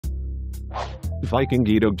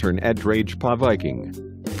Vikingetogterne drage på viking.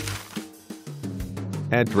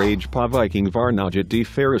 Drage på viking var något de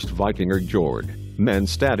fairest vikinger gjorde, men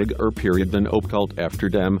stadig perioden uppkallt efter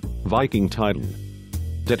dem, Vikingetiden.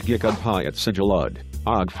 Det gick ud på ett segelud,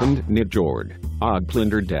 og fund nytt jord, og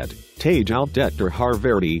plunder det, tage alt det der har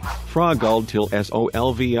værdi, fra guld til solv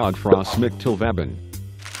og fra smyk til vaben.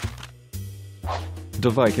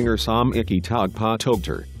 De vikinger som ikke tog på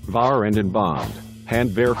togter, var enden bond,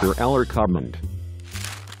 handverker eller kommand.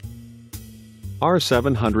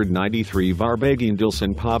 R793 var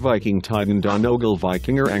begyndelsen på Vikingetiden da nogle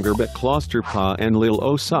vikinger angerbet kloster på en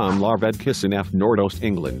lille som larvedkissen af Nordost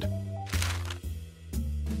England.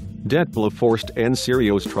 Det blev forst en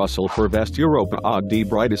seriøs trussel for Vesteuropa og de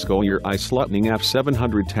britiske i slutning af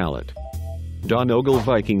 700-tallet. Da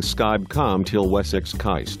nogle vikingskib kom til Wessex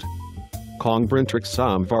kyst. Kong Brentrix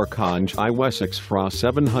som var konge I Wessex fra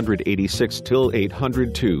 786 til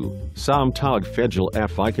 802, som tog fegel af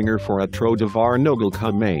vikinger for at tro det var nogle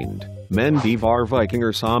kommand, men de var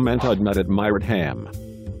vikinger som entudmattet myret ham.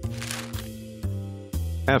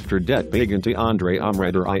 Efter det begyndte andre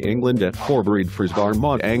områder I England at forbered forsvar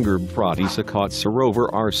mod angreb fra de såkaldt serover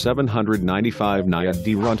R795 nye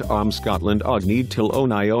de rundt om Scotland og ned til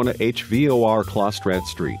Oniona Hvor Klostret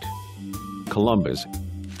Street. Columbus.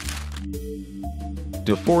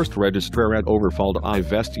 De forst registreret overfald I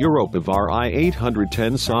Vesteuropa var I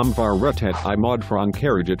 810 som var rettet I mod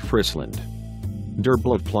Frankeriget Friesland. Der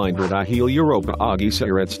blev plundret I hele Europa og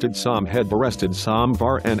isæretsted som had berested som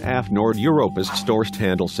var en af Nord-Europas største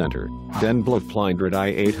handelscenter. Den blev plundret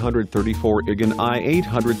I 834 igen I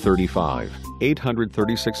 835,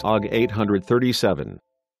 836 og 837.